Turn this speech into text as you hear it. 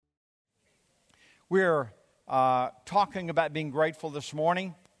We're talking about being grateful this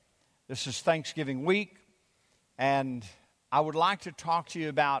morning. This is Thanksgiving week, and I would like to talk to you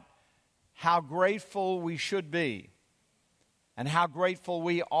about how grateful we should be and how grateful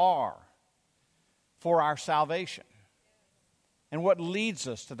we are for our salvation and what leads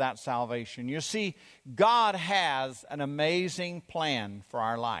us to that salvation. You see, God has an amazing plan for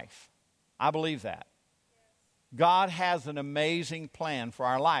our life. I believe that. God has an amazing plan for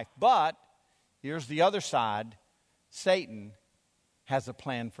our life, but here's the other side. Satan has a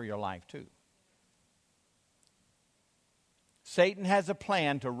plan for your life too. Satan has a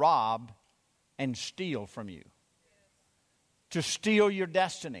plan to rob and steal from you. To steal your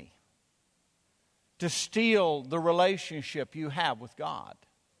destiny. To steal the relationship you have with God.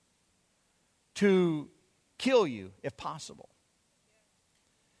 To kill you if possible.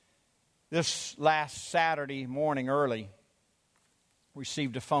 This last Saturday morning early,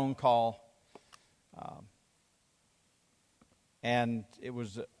 received a phone call. And it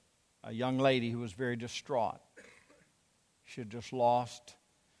was a young lady who was very distraught. She had just lost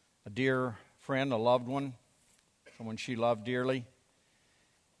a dear friend, a loved one, someone she loved dearly.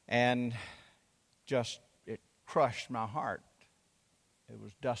 And it crushed my heart. It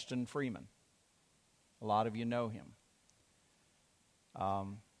was Dustin Freeman. A lot of you know him.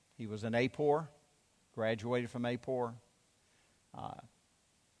 He was an APOR, graduated from APOR.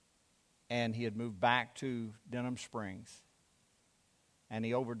 And he had moved back to Denham Springs. And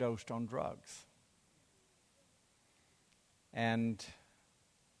he overdosed on drugs. And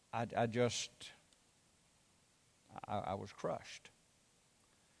I was crushed.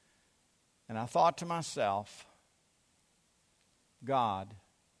 And I thought to myself, God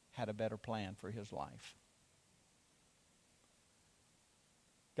had a better plan for his life.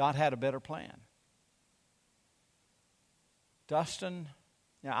 God had a better plan. Dustin,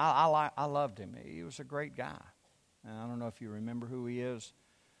 I loved him. He was a great guy. And I don't know if you remember who he is.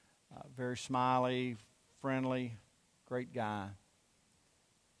 Very smiley, friendly, great guy.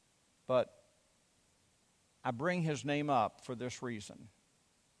 But I bring his name up for this reason.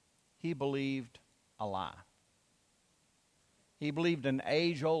 He believed a lie. He believed an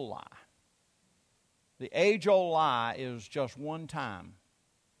age-old lie. The age-old lie is just one time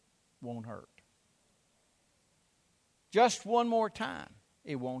won't hurt. Just one more time,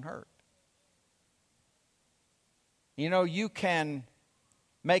 it won't hurt. You know, you can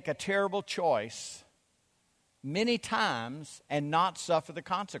make a terrible choice many times and not suffer the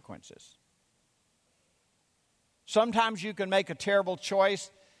consequences. Sometimes you can make a terrible choice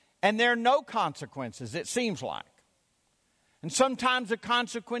and there are no consequences, it seems like. And sometimes the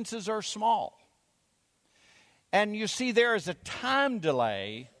consequences are small. And you see, there is a time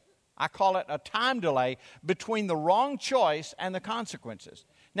delay, I call it a time delay, between the wrong choice and the consequences.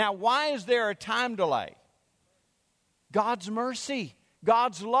 Now, why is there a time delay? God's mercy,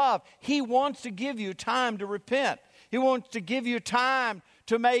 God's love. He wants to give you time to repent. He wants to give you time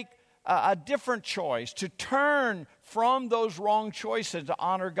to make a different choice, to turn from those wrong choices to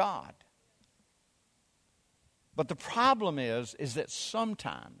honor God. But the problem is that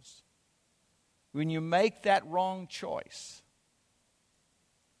sometimes when you make that wrong choice,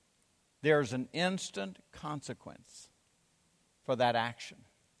 there's an instant consequence for that action.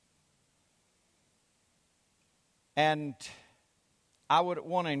 And I would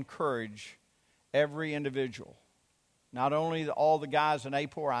want to encourage every individual, not only all the guys in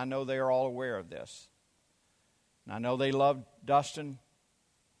APOR, I know they are all aware of this. And I know they love Dustin,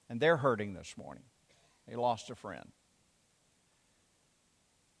 and they're hurting this morning. They lost a friend.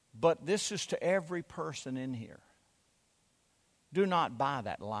 But this is to every person in here. Do not buy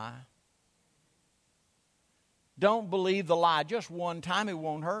that lie. Don't believe the lie. Just one time, it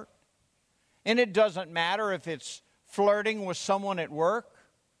won't hurt. And it doesn't matter if it's flirting with someone at work,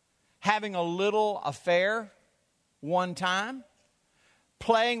 having a little affair one time,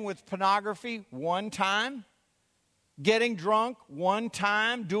 playing with pornography one time, getting drunk one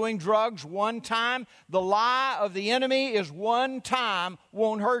time, doing drugs one time. The lie of the enemy is one time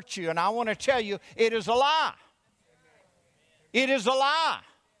won't hurt you. And I want to tell you, it is a lie. It is a lie.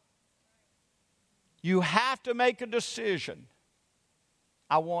 You have to make a decision.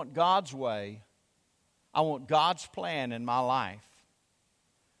 I want God's way. I want God's plan in my life.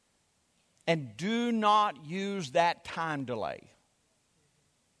 And do not use that time delay.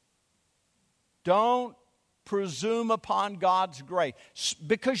 Don't presume upon God's grace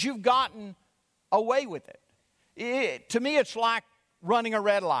because you've gotten away with it. To me, it's like running a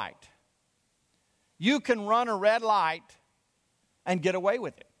red light. You can run a red light and get away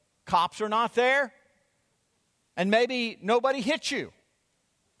with it. Cops are not there, and maybe nobody hits you.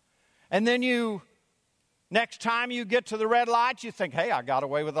 And then you Next time you get to the red light, you think, hey, I got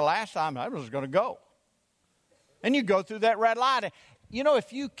away with it last time. I was going to go. And you go through that red light. You know,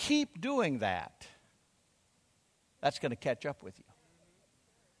 if you keep doing that, that's going to catch up with you.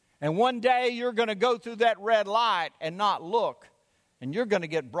 And one day you're going to go through that red light and not look, and you're going to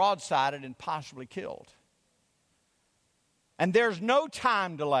get broadsided and possibly killed. And there's no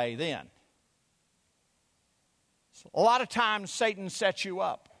time delay then. A lot of times Satan sets you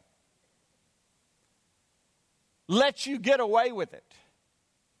up, lets you get away with it.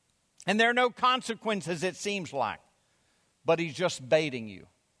 And there are no consequences, it seems like. But he's just baiting you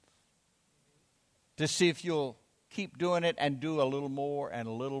to see if you'll keep doing it and do a little more and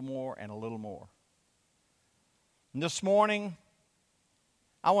a little more and a little more. And this morning,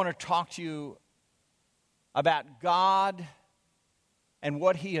 I want to talk to you about God and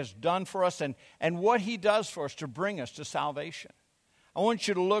what He has done for us and what He does for us to bring us to salvation. I want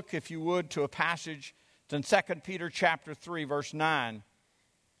you to look, if you would, to a passage. It's in 2 Peter chapter 3, verse 9.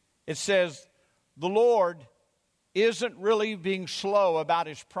 It says, the Lord isn't really being slow about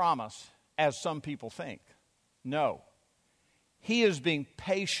His promise, as some people think. No. He is being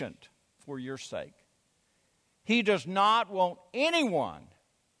patient for your sake. He does not want anyone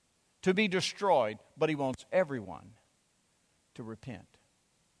to be destroyed, but He wants everyone to repent.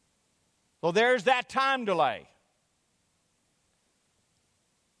 So there's that time delay.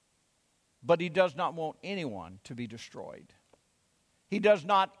 But He does not want anyone to be destroyed. He does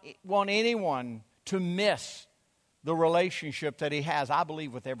not want anyone to miss the relationship that He has, I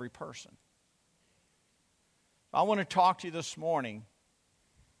believe, with every person. I want to talk to you this morning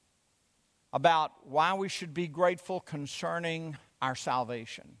about why we should be grateful concerning our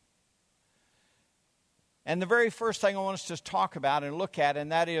salvation. And the very first thing I want us to talk about and look at,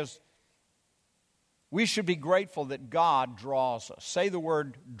 and that is, we should be grateful that God draws us. Say the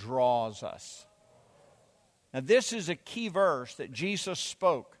word, draws us. Now this is a key verse that Jesus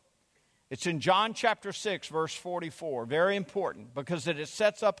spoke. It's in John chapter 6, verse 44. Very important, because it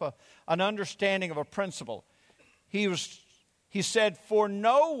sets up an understanding of a principle. He said, for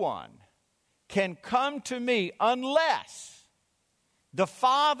no one can come to me unless the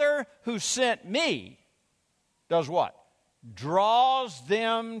Father who sent me does what? Draws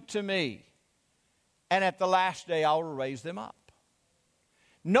them to me. And at the last day I will raise them up.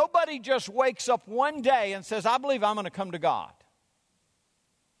 Nobody just wakes up one day and says, I believe I'm going to come to God.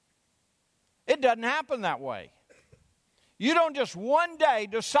 It doesn't happen that way. You don't just one day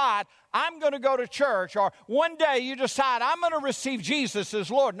decide, I'm going to go to church, or one day you decide, I'm going to receive Jesus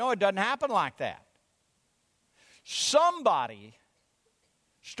as Lord. No, it doesn't happen like that. Somebody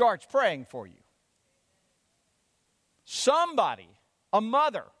starts praying for you. Somebody, a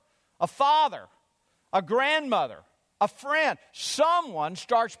mother, a father, a grandmother, a friend, someone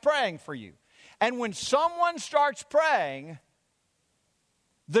starts praying for you. And when someone starts praying,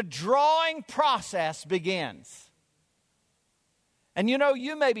 the drawing process begins. And you know,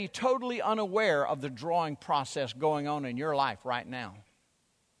 you may be totally unaware of the drawing process going on in your life right now.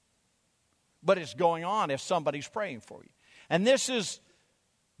 But it's going on if somebody's praying for you. And this is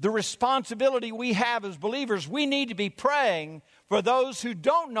the responsibility we have as believers. We need to be praying for those who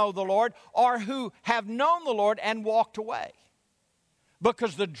don't know the Lord or who have known the Lord and walked away.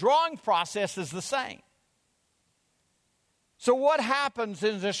 Because the drawing process is the same. So what happens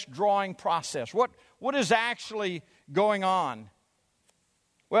in this drawing process? What is actually going on?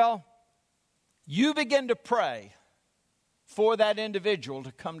 Well, you begin to pray for that individual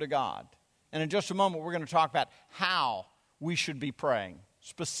to come to God. And in just a moment, we're going to talk about how we should be praying.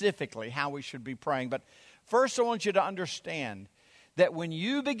 Specifically, how we should be praying. But first, I want you to understand that when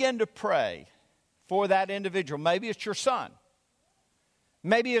you begin to pray for that individual, maybe it's your son,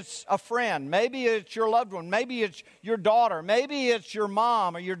 maybe it's a friend, maybe it's your loved one, maybe it's your daughter, maybe it's your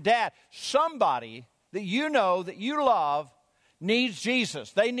mom or your dad, somebody that you know, that you love, needs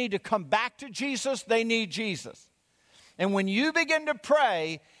Jesus. They need to come back to Jesus. They need Jesus. And when you begin to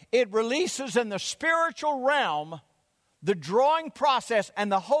pray, it releases in the spiritual realm the drawing process,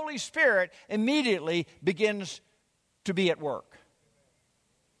 and the Holy Spirit immediately begins to be at work.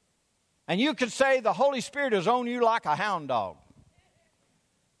 And you could say the Holy Spirit is on you like a hound dog.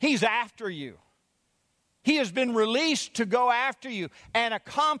 He's after you. He has been released to go after you and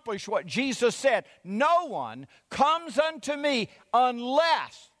accomplish what Jesus said. No one comes unto me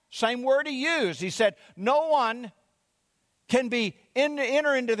unless, same word he used, he said, no one can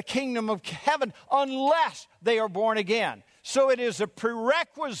enter into the kingdom of heaven unless they are born again. So it is a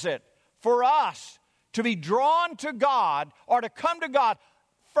prerequisite for us to be drawn to God or to come to God.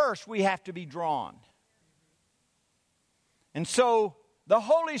 First, we have to be drawn. And so the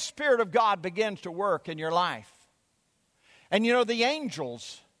Holy Spirit of God begins to work in your life. And you know, the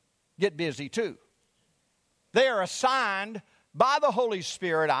angels get busy too. They are assigned by the Holy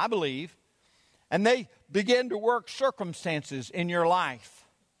Spirit, I believe, and they begin to work circumstances in your life.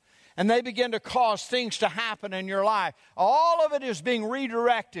 And they begin to cause things to happen in your life. All of it is being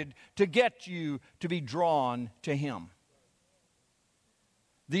redirected to get you to be drawn to Him.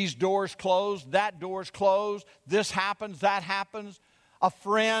 These doors close, that door's closed, this happens, that happens. A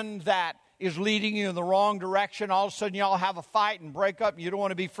friend that is leading you in the wrong direction, all of a sudden y'all have a fight and break up and you don't want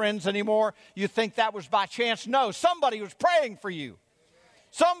to be friends anymore. You think that was by chance. No, somebody was praying for you.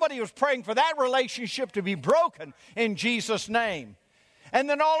 Somebody was praying for that relationship to be broken in Jesus' name. And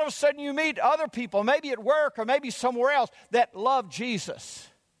then all of a sudden you meet other people, maybe at work or maybe somewhere else, that love Jesus.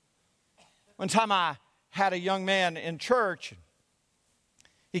 One time I had a young man in church.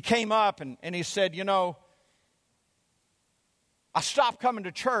 He came up and he said, you know, I stopped coming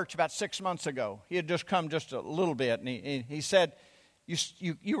to church about 6 months ago. He had just come just a little bit. And he said,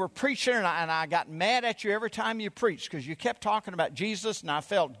 you were preaching and I got mad at you every time you preached because you kept talking about Jesus and I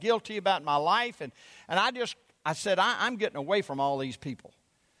felt guilty about my life. And I said, I'm getting away from all these people.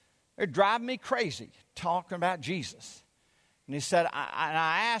 They're driving me crazy talking about Jesus. And he said,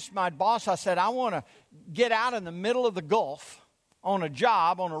 I asked my boss, I said, I want to get out in the middle of the Gulf on a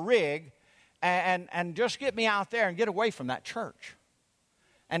job, on a rig, and just get me out there and get away from that church.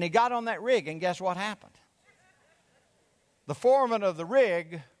 And he got on that rig, and guess what happened? The foreman of the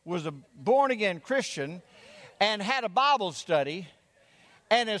rig was a born-again Christian and had a Bible study.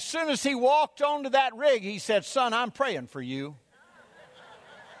 And as soon as he walked onto that rig, he said, son, I'm praying for you.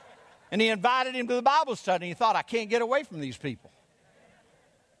 And he invited him to the Bible study, and he thought, I can't get away from these people.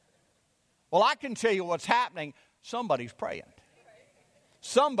 Well, I can tell you what's happening. Somebody's praying.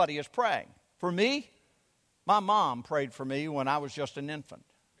 Somebody is praying. For me, my mom prayed for me when I was just an infant.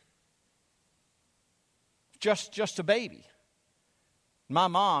 Just a baby. My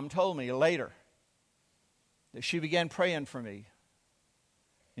mom told me later that she began praying for me.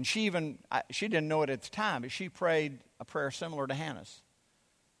 And she didn't know it at the time, but she prayed a prayer similar to Hannah's.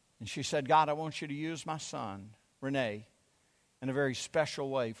 And she said, God, I want you to use my son, Renee, in a very special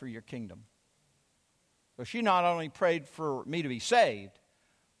way for your kingdom. So she not only prayed for me to be saved,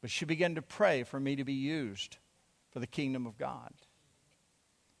 but she began to pray for me to be used for the kingdom of God.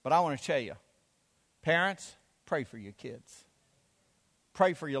 But I want to tell you, parents, pray for your kids.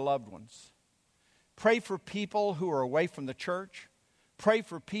 Pray for your loved ones. Pray for people who are away from the church. Pray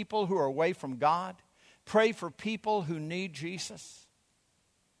for people who are away from God. Pray for people who need Jesus.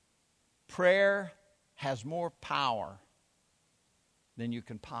 Prayer has more power than you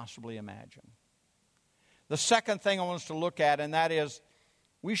can possibly imagine. The second thing I want us to look at, and that is,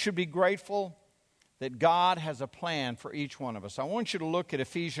 we should be grateful that God has a plan for each one of us. I want you to look at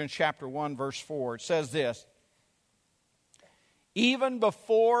Ephesians chapter 1, verse 4. It says this, even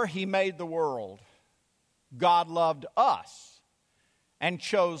before He made the world, God loved us and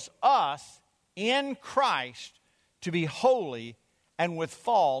chose us in Christ to be holy and with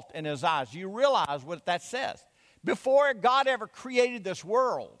fault in His eyes. You realize what that says? Before God ever created this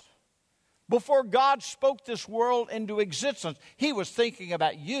world, before God spoke this world into existence, He was thinking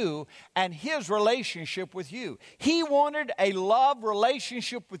about you and His relationship with you. He wanted a love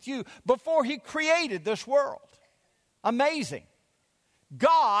relationship with you before He created this world. Amazing.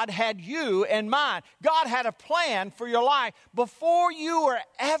 God had you in mind. God had a plan for your life before you were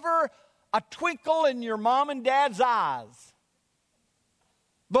ever a twinkle in your mom and dad's eyes.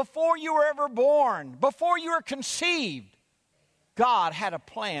 Before you were ever born, before you were conceived, God had a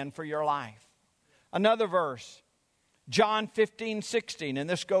plan for your life. Another verse, John 15:16, and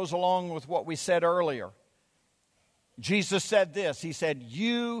this goes along with what we said earlier. Jesus said this, He said,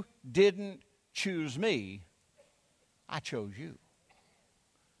 you didn't choose me, I chose you.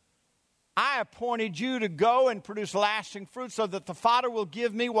 I appointed you to go and produce lasting fruit so that the Father will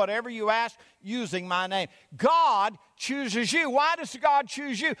give me whatever you ask using my name. God chooses you. Why does God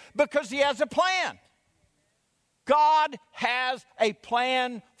choose you? Because He has a plan. God has a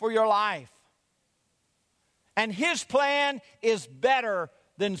plan for your life. And His plan is better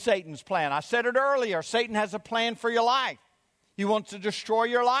than Satan's plan. I said it earlier. Satan has a plan for your life. He wants to destroy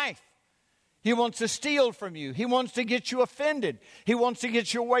your life. He wants to steal from you. He wants to get you offended. He wants to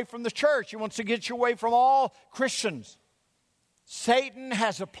get you away from the church. He wants to get you away from all Christians. Satan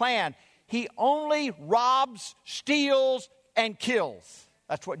has a plan. He only robs, steals, and kills.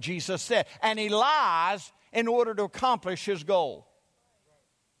 That's what Jesus said. And he lies in order to accomplish his goal.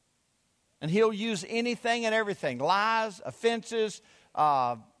 And he'll use anything and everything. Lies, offenses,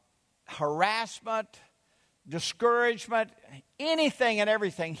 harassment, discouragement, anything and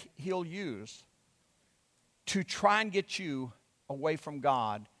everything he'll use to try and get you away from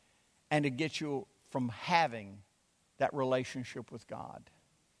God and to get you from having that relationship with God.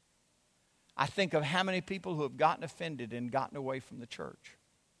 I think of how many people who have gotten offended and gotten away from the church.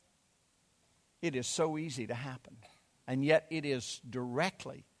 It is so easy to happen. And yet it is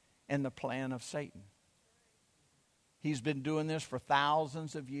directly in the plan of Satan. He's been doing this for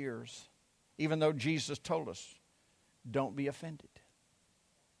thousands of years. Even though Jesus told us, don't be offended.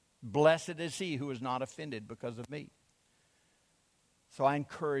 Blessed is he who is not offended because of me. So I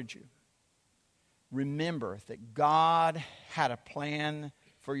encourage you. Remember that God had a plan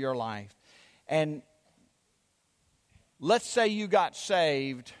for your life. And let's say you got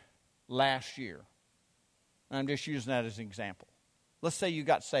saved last year. I'm just using that as an example. Let's say you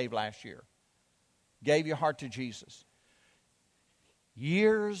got saved last year. Gave your heart to Jesus.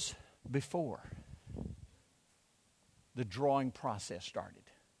 Years before the drawing process started.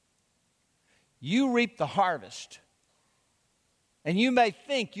 You reap the harvest. And you may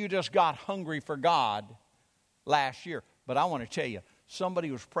think you just got hungry for God last year. But I want to tell you,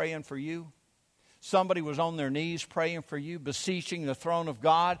 somebody was praying for you. Somebody was on their knees praying for you, beseeching the throne of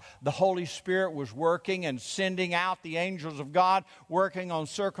God. The Holy Spirit was working and sending out the angels of God, working on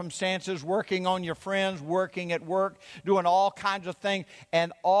circumstances, working on your friends, working at work, doing all kinds of things.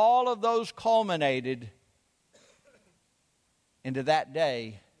 And all of those culminated into that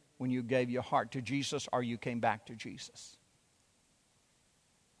day when you gave your heart to Jesus or you came back to Jesus.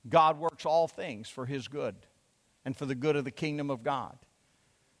 God works all things for his good and for the good of the kingdom of God.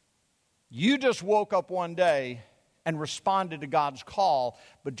 You just woke up one day and responded to God's call,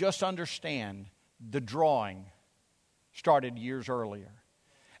 but just understand the drawing started years earlier.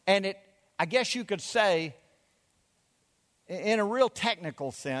 And I guess you could say, in a real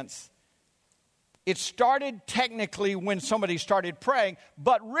technical sense, it started technically when somebody started praying,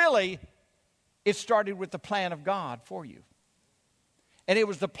 but really it started with the plan of God for you. And it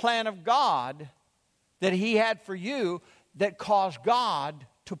was the plan of God that he had for you that caused God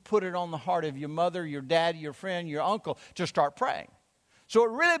to put it on the heart of your mother, your dad, your friend, your uncle to start praying. So it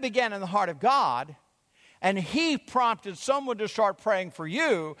really began in the heart of God, and he prompted someone to start praying for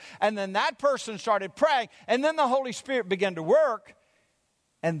you, and then that person started praying, and then the Holy Spirit began to work,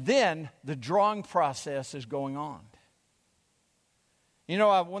 and then the drawing process is going on. You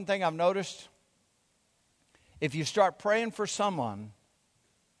know, one thing I've noticed, if you start praying for someone,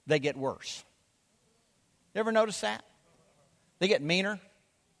 they get worse. You ever notice that? They get meaner.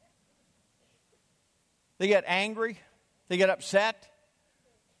 They get angry. They get upset.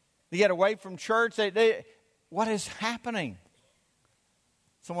 They get away from church. What is happening?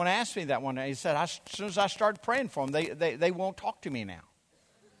 Someone asked me that one day. He said, as soon as I started praying for them, they won't talk to me now.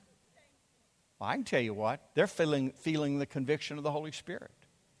 Well, I can tell you what. They're feeling the conviction of the Holy Spirit.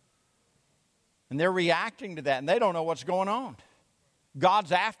 And they're reacting to that, and they don't know what's going on.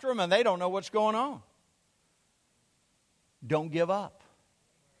 God's after them, and they don't know what's going on. Don't give up.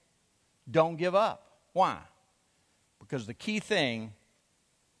 Don't give up. Why? Because the key thing,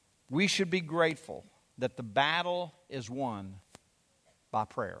 we should be grateful that the battle is won by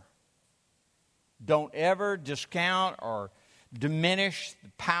prayer. Don't ever discount or diminish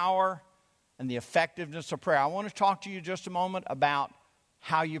the power and the effectiveness of prayer. I want to talk to you just a moment about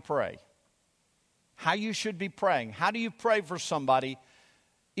how you pray. How you should be praying. How do you pray for somebody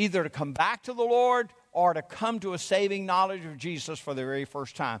either to come back to the Lord or to come to a saving knowledge of Jesus for the very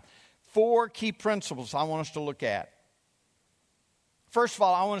first time? 4 key principles I want us to look at. First of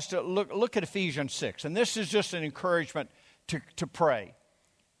all, I want us to look at Ephesians 6. And this is just an encouragement to pray.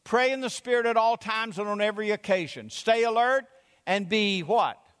 Pray in the Spirit at all times and on every occasion. Stay alert and be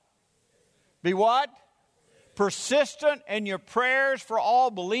what? Be what? Persistent in your prayers for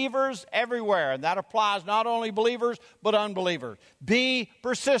all believers everywhere. And that applies not only believers, but unbelievers. Be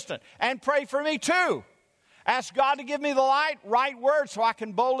persistent. And pray for me too. Ask God to give me the right words so I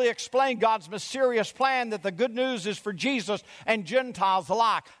can boldly explain God's mysterious plan that the good news is for Jesus and Gentiles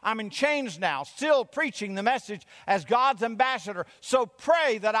alike. I'm in chains now, still preaching the message as God's ambassador. So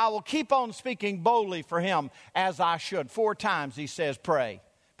pray that I will keep on speaking boldly for him as I should. 4 times he says pray,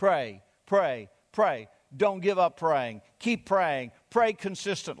 pray, pray, pray. Don't give up praying. Keep praying. Pray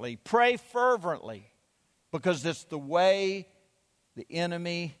consistently. Pray fervently, because it's the way the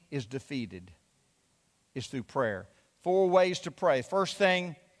enemy is defeated. Is through prayer. 4 ways to pray. First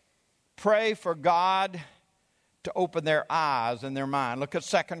thing, pray for God to open their eyes and their mind. Look at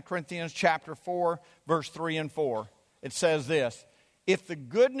 2 Corinthians chapter 4, verse 3 and 4. It says this: if the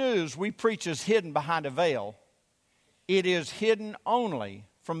good news we preach is hidden behind a veil, it is hidden only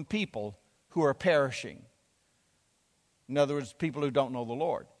from people who are perishing. In other words, people who don't know the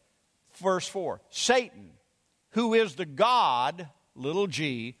Lord. Verse 4, Satan, who is the God, little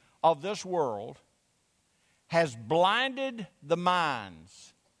g, of this world, has blinded the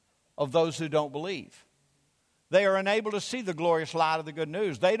minds of those who don't believe. They are unable to see the glorious light of the good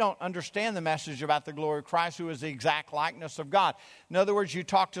news. They don't understand the message about the glory of Christ, who is the exact likeness of God. In other words, you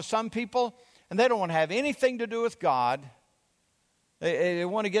talk to some people, and they don't want to have anything to do with God. They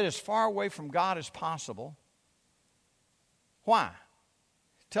want to get as far away from God as possible. Why?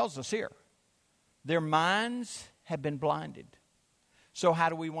 It tells us here. Their minds have been blinded. So how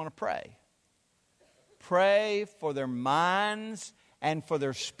do we want to pray? Pray for their minds and for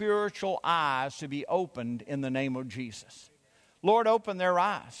their spiritual eyes to be opened in the name of Jesus. Lord, open their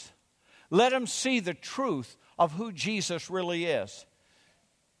eyes. Let them see the truth of who Jesus really is.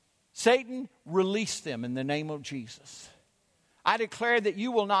 Satan, release them in the name of Jesus. I declare that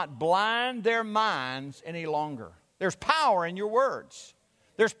you will not blind their minds any longer. There's power in your words.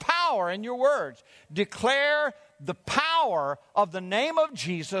 There's power in your words. Declare the power of the name of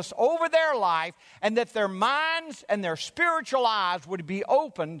Jesus over their life, and that their minds and their spiritual eyes would be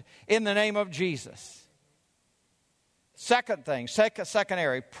opened in the name of Jesus. Second thing, second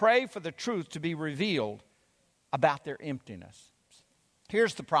area, pray for the truth to be revealed about their emptiness.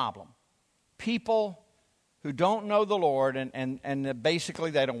 Here's the problem. People who don't know the Lord, and basically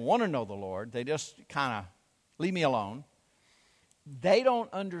they don't want to know the Lord, they just kind of leave me alone. They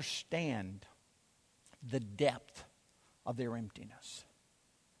don't understand the depth of their emptiness.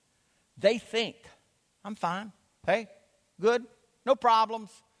 They think, I'm fine. Hey, good, no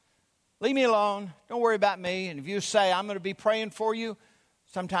problems. Leave me alone. Don't worry about me. And if you say, I'm going to be praying for you,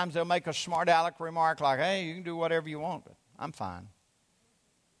 sometimes they'll make a smart aleck remark like, hey, you can do whatever you want, but I'm fine.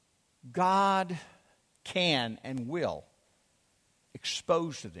 God can and will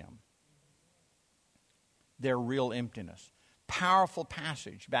expose to them their real emptiness. Powerful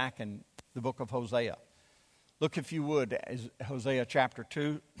passage back in the book of Hosea. Look, if you would, Hosea chapter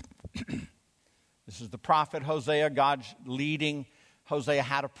 2. This is the prophet Hosea. God's leading Hosea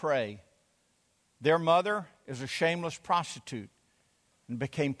how to pray. Their mother is a shameless prostitute and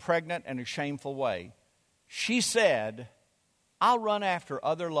became pregnant in a shameful way. She said, I'll run after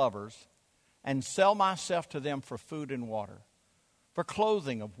other lovers and sell myself to them for food and water, for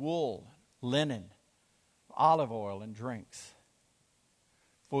clothing of wool, linen, olive oil, and drinks.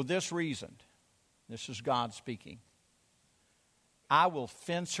 For this reason, this is God speaking, I will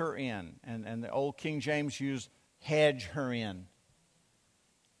fence her in, and the old King James used hedge her in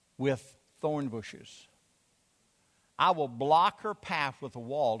with thorn bushes. I will block her path with a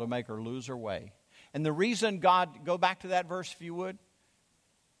wall to make her lose her way. And the reason God, go back to that verse if you would.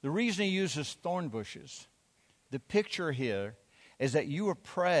 The reason he uses thorn bushes, the picture here is that you are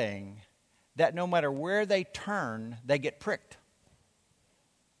praying that no matter where they turn, they get pricked.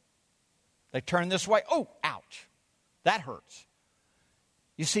 They turn this way. Oh, ouch. That hurts.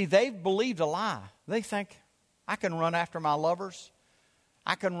 You see, they've believed a lie. They think, I can run after my lovers.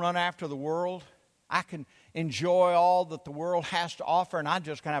 I can run after the world. I can enjoy all that the world has to offer, and I'm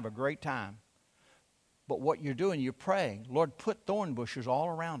just going to have a great time. But what you're doing, you're praying, Lord, put thorn bushes all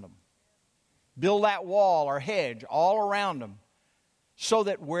around them. Build that wall or hedge all around them so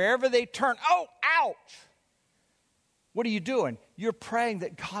that wherever they turn, oh, ouch. What are you doing? You're praying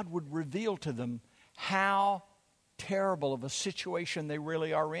that God would reveal to them how terrible of a situation they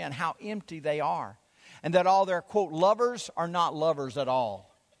really are in, how empty they are, and that all their, quote, lovers are not lovers at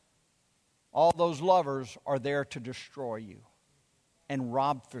all. All those lovers are there to destroy you and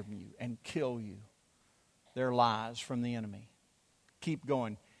rob from you and kill you. Their lies from the enemy. Keep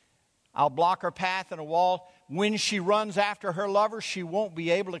going. I'll block her path in a wall. When she runs after her lovers, she won't be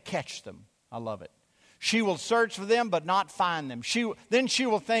able to catch them. I love it. She will search for them but not find them. Then she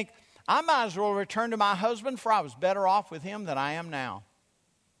will think, I might as well return to my husband, for I was better off with him than I am now.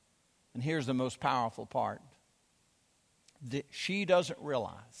 And here's the most powerful part. That she doesn't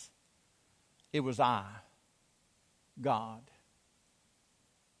realize it was I, God,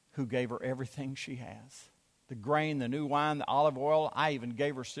 who gave her everything she has. The grain, the new wine, the olive oil. I even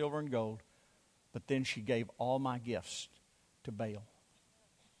gave her silver and gold. But then she gave all my gifts to Baal.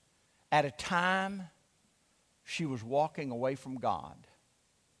 At a time she was walking away from God,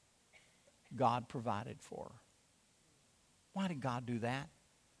 God provided for her. Why did God do that?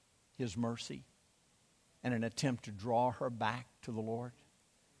 His mercy and an attempt to draw her back to the Lord.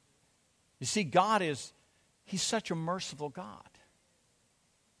 You see, He's such a merciful God.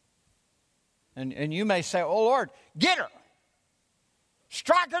 And you may say, oh Lord, get her.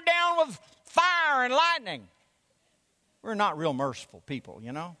 Strike her down with fire and lightning. We're not real merciful people,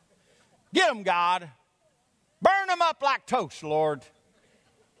 you know. Get them, God. Burn them up like toast, Lord.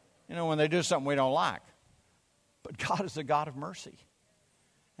 You know, when they do something we don't like. But God is a God of mercy.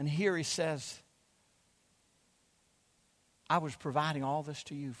 And here he says, I was providing all this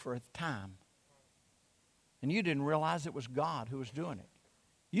to you for a time. And you didn't realize it was God who was doing it.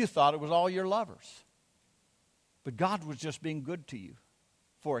 You thought it was all your lovers. But God was just being good to you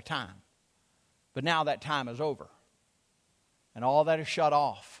for a time. But now that time is over. And all that is shut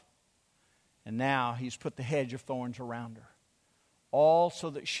off. And now he's put the hedge of thorns around her. All so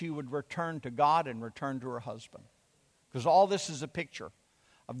that she would return to God and return to her husband. Because all this is a picture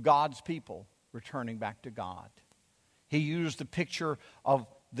of God's people returning back to God. He used the picture of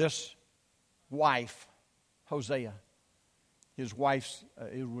this wife, Hosea. His wife's,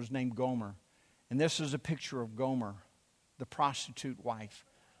 it was named Gomer. And this is a picture of Gomer, the prostitute wife,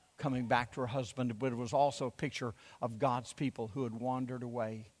 coming back to her husband. But it was also a picture of God's people who had wandered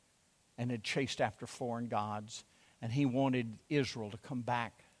away and had chased after foreign gods. And he wanted Israel to come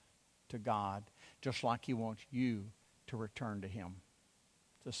back to God, just like he wants you to return to him.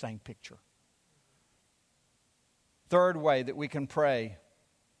 It's the same picture. Third way that we can pray.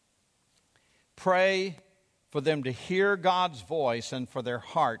 Pray for them to hear God's voice and for their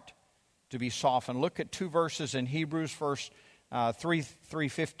heart to be softened. Look at two verses in Hebrews, verse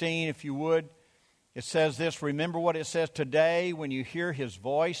 3:15, if you would. It says this, remember what it says, today when you hear his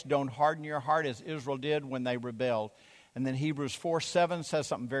voice, don't harden your heart as Israel did when they rebelled. And then Hebrews 4:7 says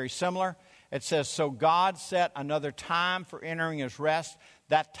something very similar. It says, so God set another time for entering his rest.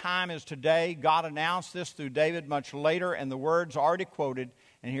 That time is today. God announced this through David much later, and the words already quoted.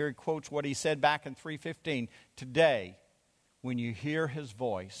 And here he quotes what he said back in 3:15. Today, when you hear his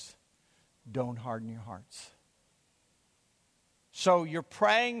voice, don't harden your hearts. So you're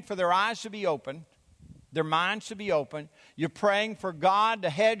praying for their eyes to be open, their minds to be open. You're praying for God to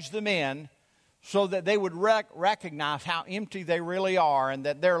hedge them in so that they would recognize how empty they really are and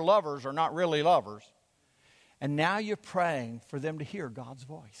that their lovers are not really lovers. And now you're praying for them to hear God's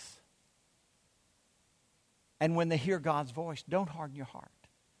voice. And when they hear God's voice, don't harden your heart.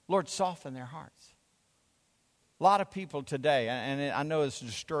 Lord, soften their hearts. A lot of people today, and I know it's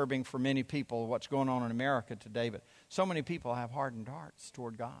disturbing for many people what's going on in America today, but so many people have hardened hearts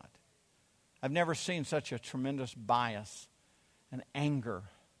toward God. I've never seen such a tremendous bias and anger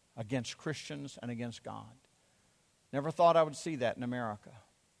against Christians and against God. Never thought I would see that in America,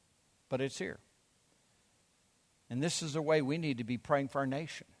 but it's here. And this is the way we need to be praying for our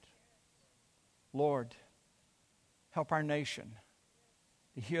nation. Lord, help our nation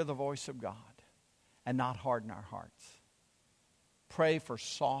to hear the voice of God and not harden our hearts. Pray for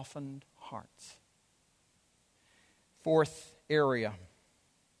softened hearts. Fourth area,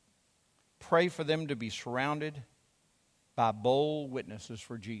 pray for them to be surrounded by bold witnesses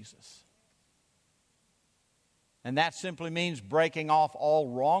for Jesus. And that simply means breaking off all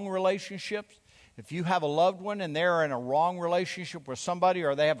wrong relationships. If you have a loved one and they're in a wrong relationship with somebody,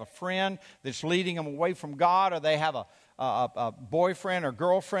 or they have a friend that's leading them away from God, or they have a boyfriend or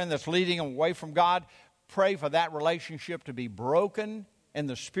girlfriend that's leading them away from God, pray for that relationship to be broken in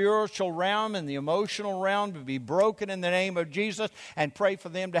the spiritual realm and the emotional realm, to be broken in the name of Jesus, and pray for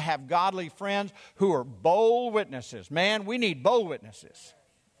them to have godly friends who are bold witnesses. Man, we need bold witnesses.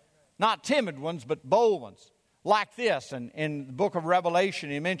 Not timid ones, but bold ones. Like this, and in the book of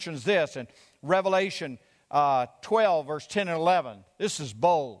Revelation, he mentions this in Revelation 12, verse 10 and 11. This is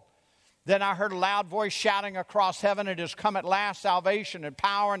bold. Then I heard a loud voice shouting across heaven, it has come at last, salvation and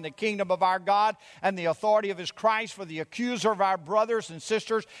power and the kingdom of our God and the authority of his Christ, for the accuser of our brothers and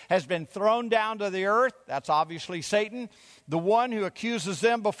sisters has been thrown down to the earth. That's obviously Satan, the one who accuses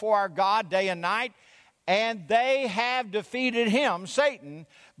them before our God day and night. And they have defeated him, Satan,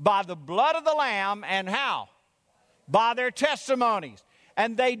 by the blood of the Lamb, and how? By their testimonies.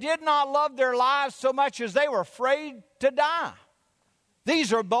 And they did not love their lives so much as they were afraid to die.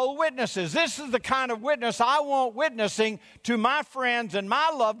 These are bold witnesses. This is the kind of witness I want witnessing to my friends and my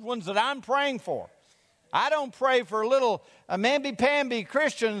loved ones that I'm praying for. I don't pray for little mamby-pamby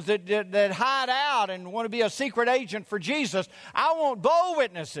Christians that hide out and want to be a secret agent for Jesus. I want bold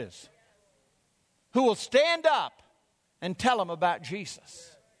witnesses who will stand up and tell them about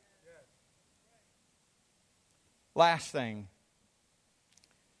Jesus. Last thing,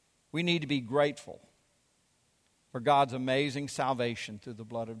 we need to be grateful for God's amazing salvation through the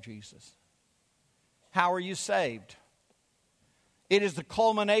blood of Jesus. How are you saved? It is the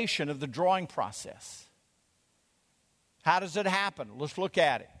culmination of the drawing process. How does it happen? Let's look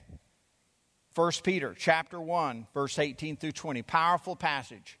at it. 1 Peter chapter 1, verse 18 through 20. Powerful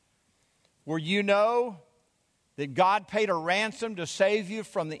passage. Where you know that God paid a ransom to save you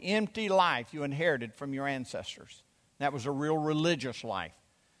from the empty life you inherited from your ancestors. That was a real religious life.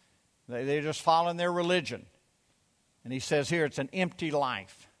 They're just following their religion. And he says here, it's an empty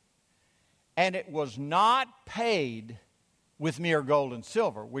life. And it was not paid with mere gold and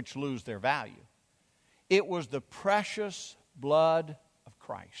silver, which lose their value. It was the precious blood of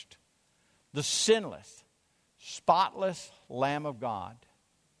Christ, the sinless, spotless Lamb of God.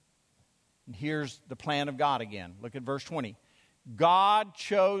 And here's the plan of God again. Look at verse 20. God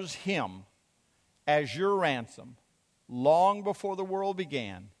chose him as your ransom long before the world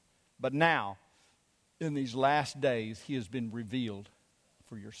began, but now, in these last days, he has been revealed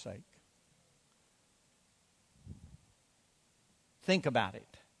for your sake. Think about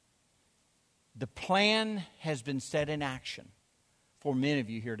it. The plan has been set in action for many of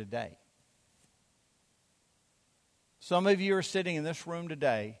you here today. Some of you are sitting in this room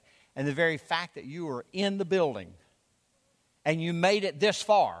today, and the very fact that you are in the building and you made it this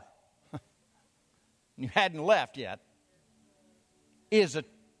far, you hadn't left yet, is a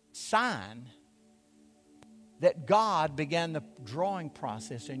sign that God began the drawing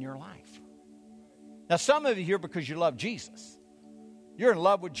process in your life. Now, some of you are here because you love Jesus. You're in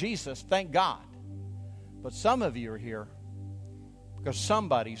love with Jesus, thank God. But some of you are here because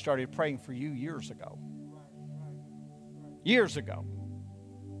somebody started praying for you years ago. Years ago.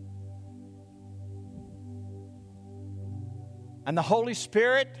 And the Holy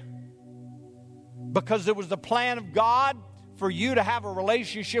Spirit, because it was the plan of God for you to have a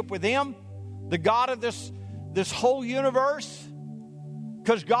relationship with Him, the God of this whole universe,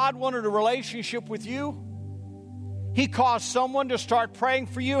 because God wanted a relationship with you, He caused someone to start praying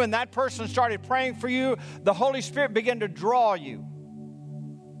for you, and that person started praying for you. The Holy Spirit began to draw you.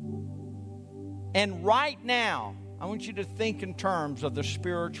 And right now, I want you to think in terms of the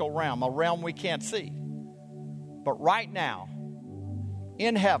spiritual realm, a realm we can't see. But right now,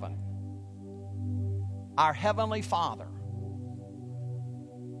 in heaven, our Heavenly Father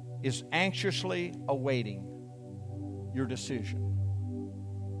is anxiously awaiting your decision.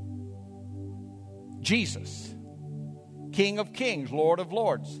 Jesus, King of Kings, Lord of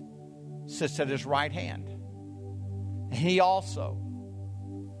Lords, sits at His right hand. And He also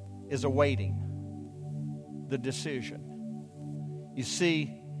is awaiting the decision. You see,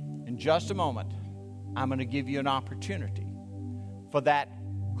 in just a moment, I'm going to give you an opportunity for that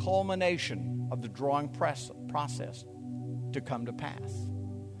culmination of the drawing process to come to pass.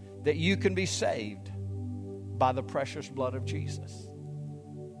 That you can be saved by the precious blood of Jesus.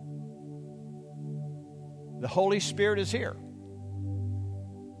 The Holy Spirit is here.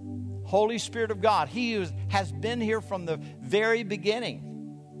 Holy Spirit of God. He has been here from the very beginning.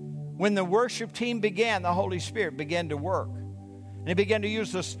 When the worship team began, the Holy Spirit began to work. And He began to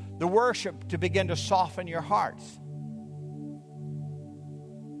use the worship to begin to soften your hearts.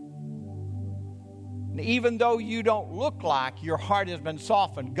 And even though you don't look like your heart has been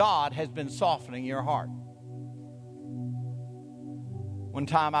softened, God has been softening your heart. One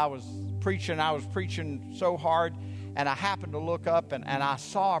time I was preaching so hard, and I happened to look up, and I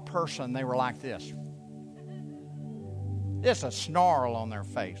saw a person, they were like this. Just a snarl on their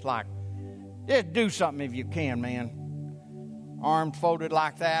face, like, just do something if you can, man. Arms folded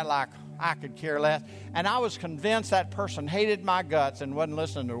like that, like I could care less. And I was convinced that person hated my guts and wasn't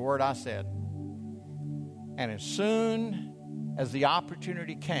listening to a word I said. And as soon as the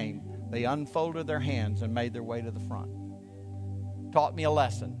opportunity came, they unfolded their hands and made their way to the front. Taught me a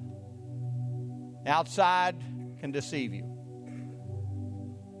lesson. Outside can deceive you.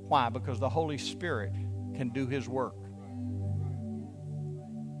 Why? Because the Holy Spirit can do His work.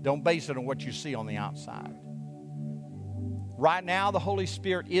 Don't base it on what you see on the outside. Right now, the Holy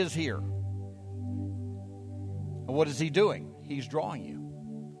Spirit is here. And what is He doing? He's drawing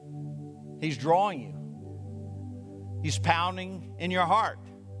you. He's drawing you. He's pounding in your heart.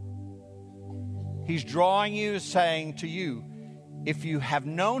 He's drawing you, saying to you, if you have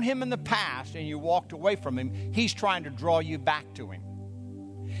known Him in the past and you walked away from Him, He's trying to draw you back to Him.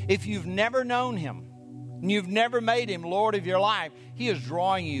 If you've never known Him and you've never made Him Lord of your life, He is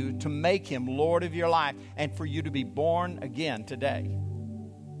drawing you to make Him Lord of your life and for you to be born again today.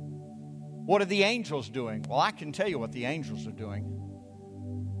 What are the angels doing? Well, I can tell you what the angels are doing.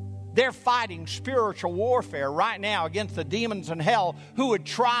 They're fighting spiritual warfare right now against the demons in hell who would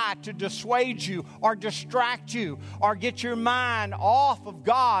try to dissuade you or distract you or get your mind off of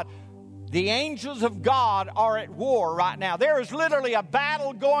God. The angels of God are at war right now. There is literally a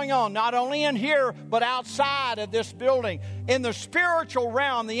battle going on, not only in here, but outside of this building. In the spiritual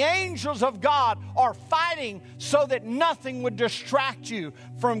realm, the angels of God are fighting so that nothing would distract you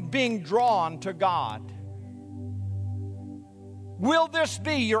from being drawn to God. Will this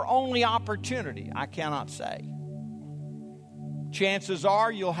be your only opportunity? I cannot say. Chances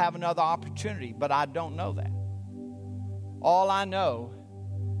are you'll have another opportunity, but I don't know that. All I know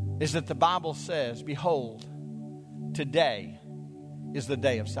is that the Bible says, behold, today is the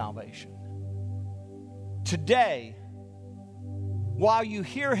day of salvation. Today, while you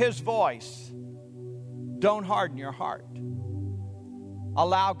hear His voice, don't harden your heart.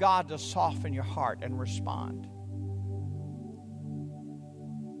 Allow God to soften your heart and respond.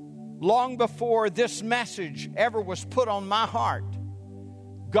 Long before this message ever was put on my heart,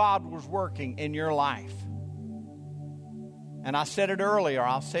 God was working in your life. And I said it earlier,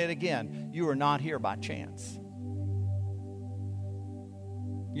 I'll say it again. You are not here by chance.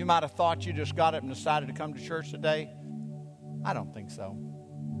 You might have thought you just got up and decided to come to church today. I don't think so.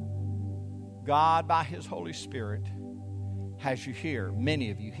 God, by His Holy Spirit, has you here,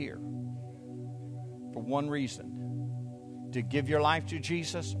 many of you here, for one reason: to give your life to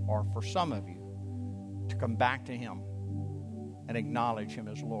Jesus, or for some of you, to come back to Him and acknowledge Him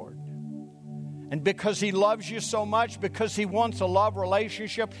as Lord. And because He loves you so much, because He wants a love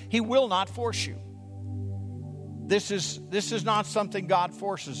relationship, He will not force you. This is not something God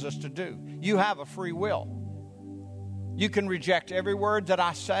forces us to do. You have a free will. You can reject every word that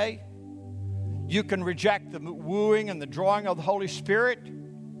I say. You can reject the wooing and the drawing of the Holy Spirit.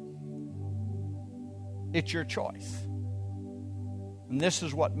 It's your choice. And this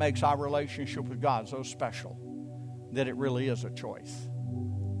is what makes our relationship with God so special, that it really is a choice.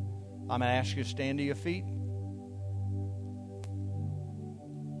 I'm going to ask you to stand to your feet.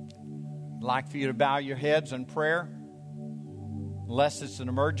 I'd like for you to bow your heads in prayer. Unless it's an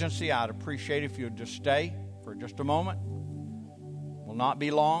emergency, I'd appreciate if you would just stay for just a moment. Will not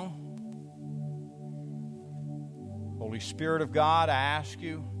be long. Holy Spirit of God, I ask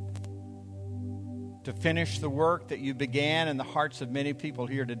you to finish the work that you began in the hearts of many people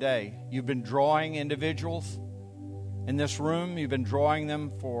here today. You've been drawing individuals in this room. You've been drawing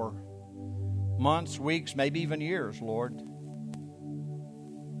them for months, weeks, maybe even years, Lord.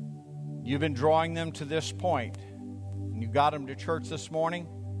 You've been drawing them to this point, and you got them to church this morning.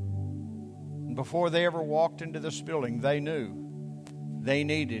 And before they ever walked into this building, they knew they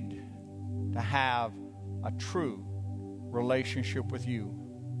needed to have a true relationship with you,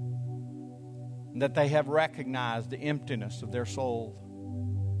 and that they have recognized the emptiness of their soul.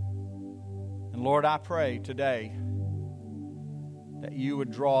 And Lord, I pray today that you would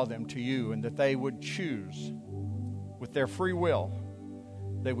draw them to you, and that they would choose with their free will.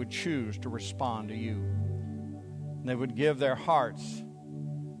 They would choose to respond to you. And they would give their hearts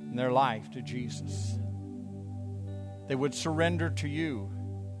and their life to Jesus. They would surrender to you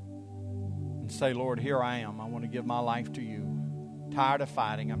and say, Lord, here I am. I want to give my life to you. Tired of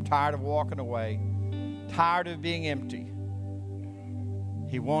fighting. I'm tired of walking away. Tired of being empty.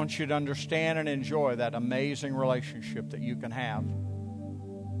 He wants you to understand and enjoy that amazing relationship that you can have.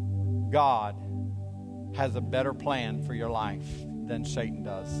 God has a better plan for your life than Satan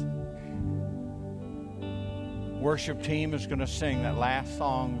does. Worship team is going to sing that last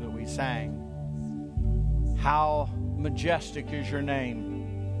song that we sang. How majestic is your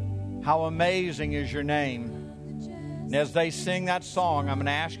name. How amazing is your name. And as they sing that song, I'm going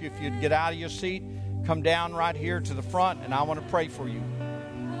to ask you if you'd get out of your seat, come down right here to the front, and I want to pray for you.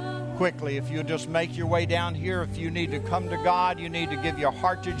 Quickly, if you'll just make your way down here, if you need to come to God, you need to give your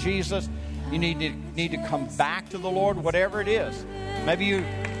heart to Jesus, you need to come back to the Lord, whatever it is. Maybe you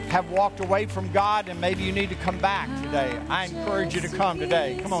have walked away from God, and maybe you need to come back today. I encourage you to come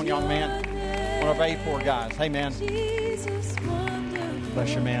today. Come on, young man. One of our A4 guys. Hey, man.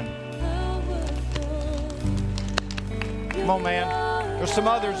 Bless you, man. Come on, man. There's some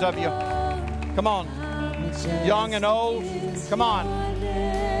others of you. Come on. Young and old. Come on.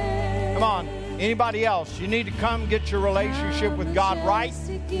 Come on. Anybody else? You need to come get your relationship with God right.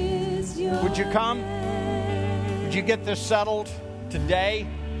 Would you come? Would you get this settled today?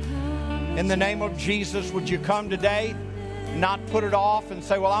 In the name of Jesus, would you come today? Not put it off and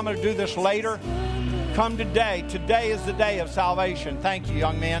say, well, I'm going to do this later. Come today. Today is the day of salvation. Thank you,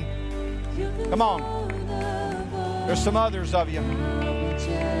 young man. Come on. There's some others of you.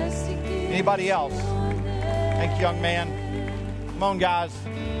 Anybody else? Thank you, young man. Come on, guys.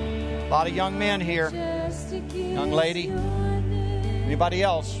 A lot of young men here. Young lady. Anybody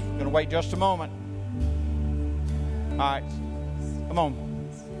else? We're going to wait just a moment. All right. Come on.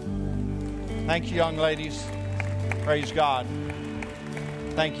 Thank you, young ladies. Praise God.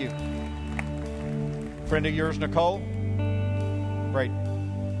 Thank you. Friend of yours, Nicole? Great.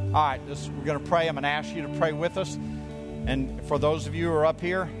 All right. We're going to pray. I'm going to ask you to pray with us. And for those of you who are up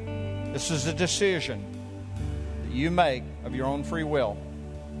here, this is a decision that you make of your own free will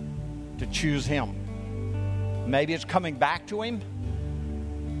to choose Him. Maybe it's coming back to Him,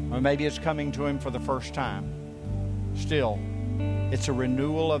 or maybe it's coming to Him for the first time. Still, it's a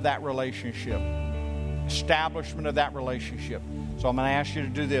renewal of that relationship, establishment of that relationship. So I'm going to ask you to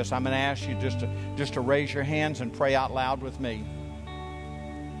do this. I'm going to ask you just to raise your hands and pray out loud with me.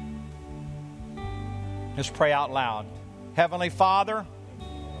 Just pray out loud. Heavenly Father,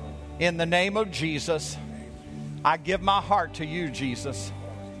 in the name of Jesus, I give my heart to you, Jesus.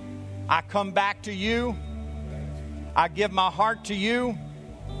 I come back to you. I give my heart to you.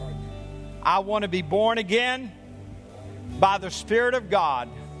 I want to be born again by the Spirit of God.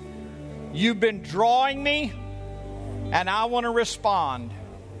 You've been drawing me, and I want to respond.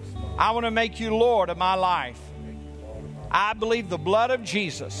 I want to make you Lord of my life. I believe the blood of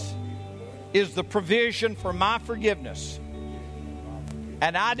Jesus is the provision for my forgiveness.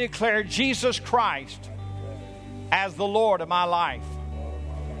 And I declare Jesus Christ as the Lord of my life.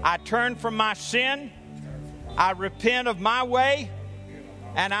 I turn from my sin. I repent of my way.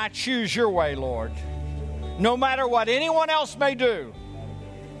 And I choose your way, Lord. No matter what anyone else may do,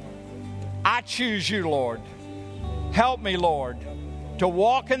 I choose you, Lord. Help me, Lord, to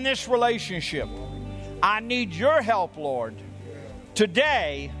walk in this relationship. I need your help, Lord.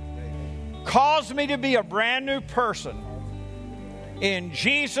 Today, cause me to be a brand new person. In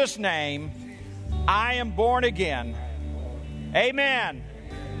Jesus' name, I am born again. Amen.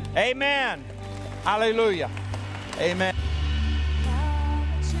 Amen. Hallelujah. Amen.